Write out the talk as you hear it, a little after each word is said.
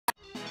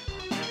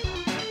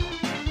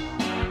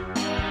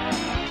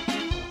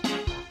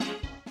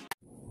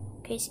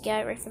Okay,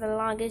 Scout, ready for the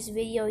longest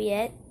video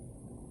yet?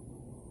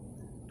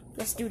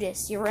 Let's do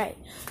this. You're right.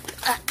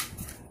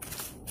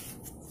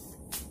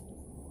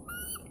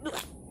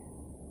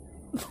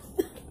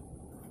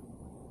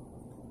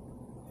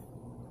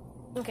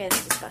 Okay,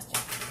 that's disgusting.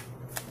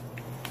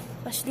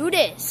 Let's do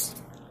this.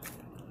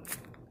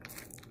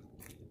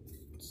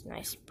 It's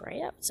nice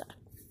spray outside.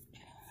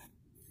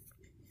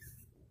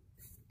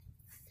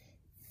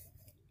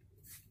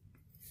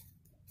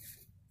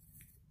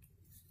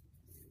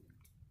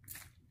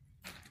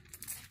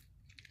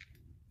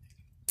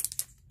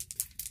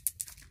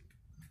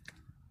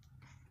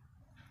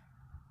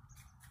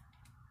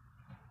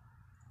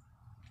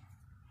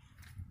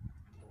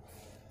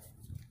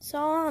 It's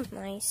all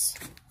nice.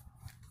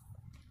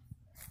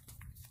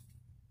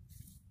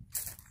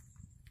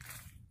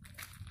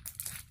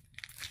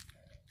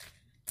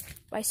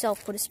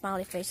 Myself put a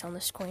smiley face on the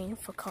screen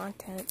for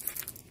content.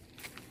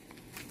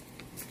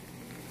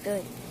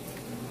 Good.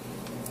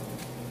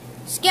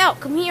 Scout,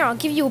 come here, I'll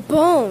give you a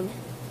bone.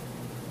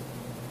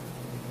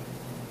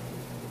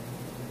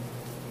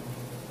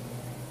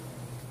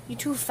 You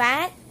too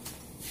fat?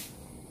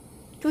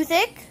 Too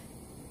thick?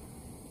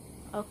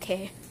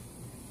 Okay.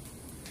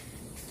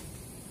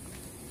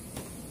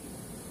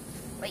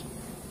 Wait.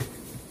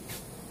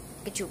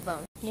 Get you a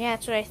bone. Yeah,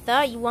 that's what I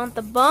thought. You want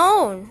the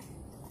bone.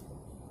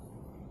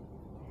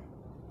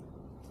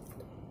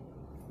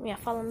 Yeah,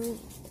 follow me.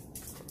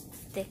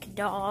 Thick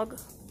dog.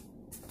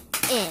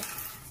 Can't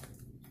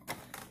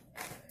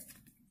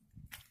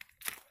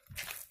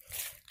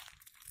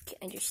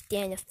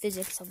understand the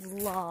physics of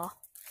law.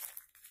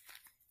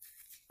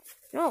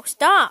 No,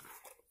 stop!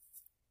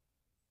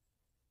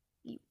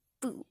 You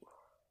boo.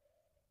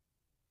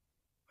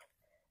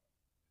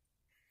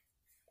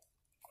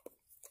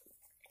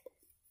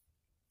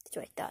 That's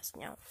what I thought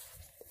now.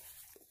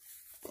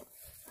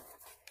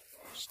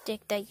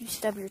 Stick that you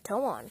stub your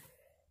toe on.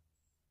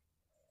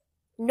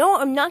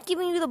 No, I'm not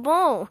giving you the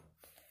bone.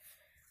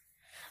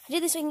 I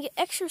did this so I can get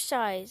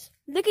exercise.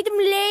 Look at them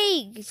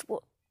legs.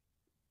 What?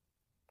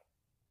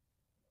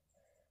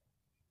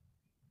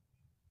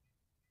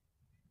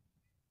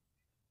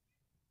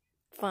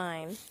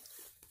 Fine.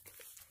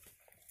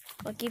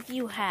 I'll give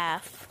you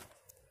half.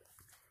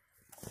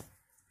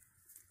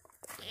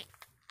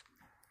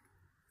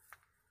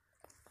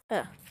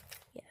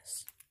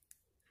 Yes.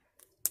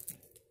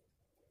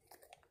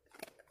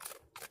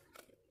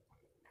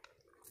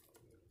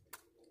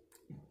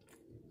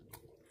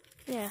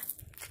 Yeah.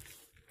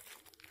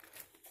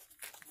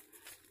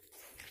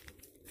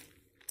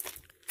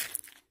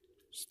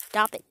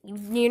 Stop it.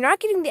 You're not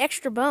getting the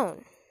extra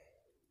bone.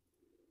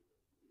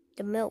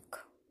 The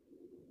milk.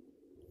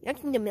 You're not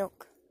getting the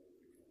milk.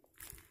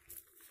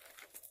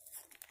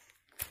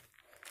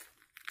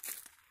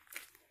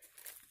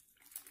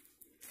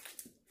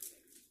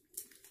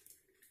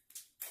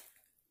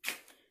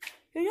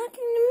 You're not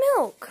getting the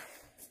milk.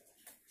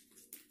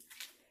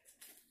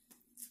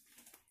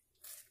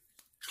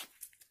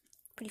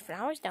 Pretty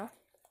flowers, though.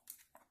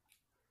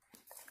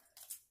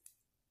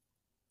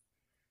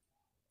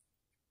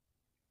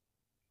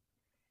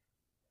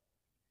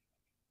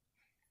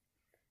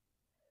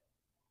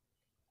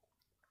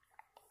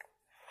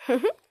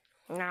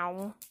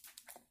 No.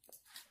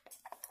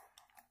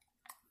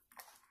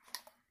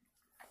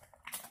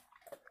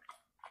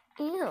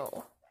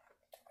 Ew.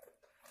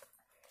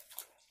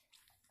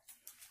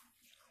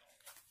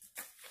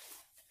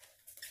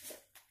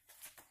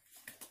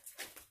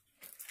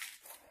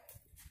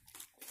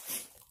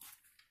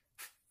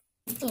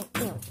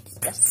 Ew,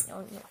 disgusting.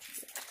 Oh, no.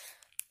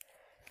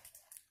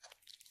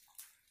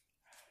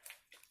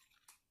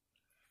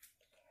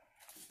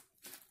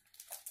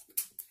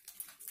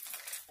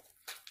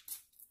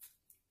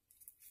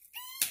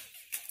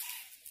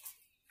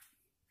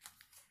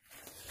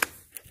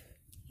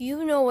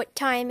 You know what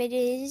time it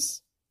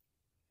is.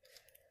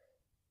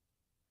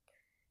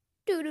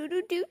 Do do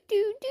do do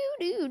do do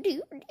do do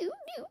do do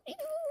do.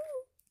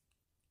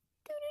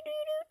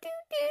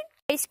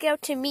 Hey,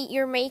 Scout, to meet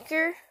your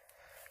maker?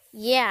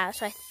 Yeah,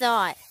 that's what I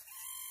thought.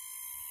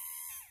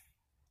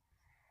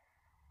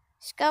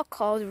 Scout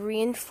called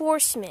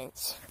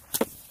reinforcements.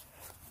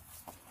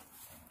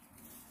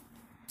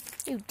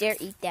 You dare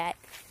eat that.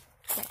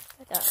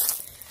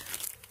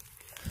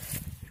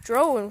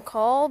 Drone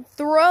called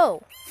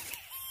throw.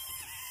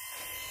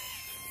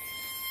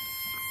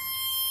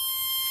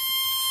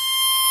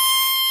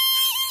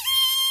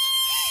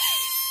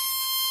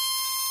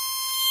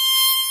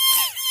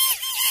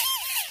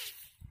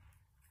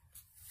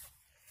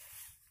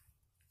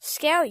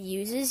 Scout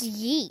uses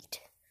Yeet.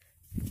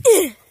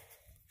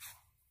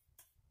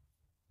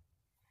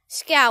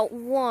 Scout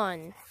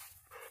won.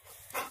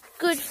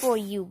 Good for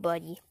you,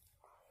 buddy.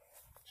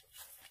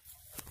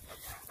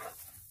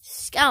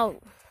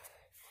 Scout,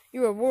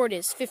 your reward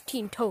is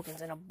 15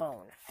 tokens and a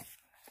bone.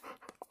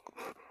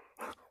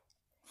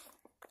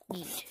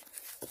 Yeet.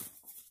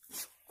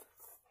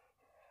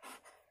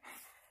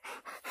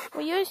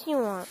 What else you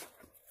want?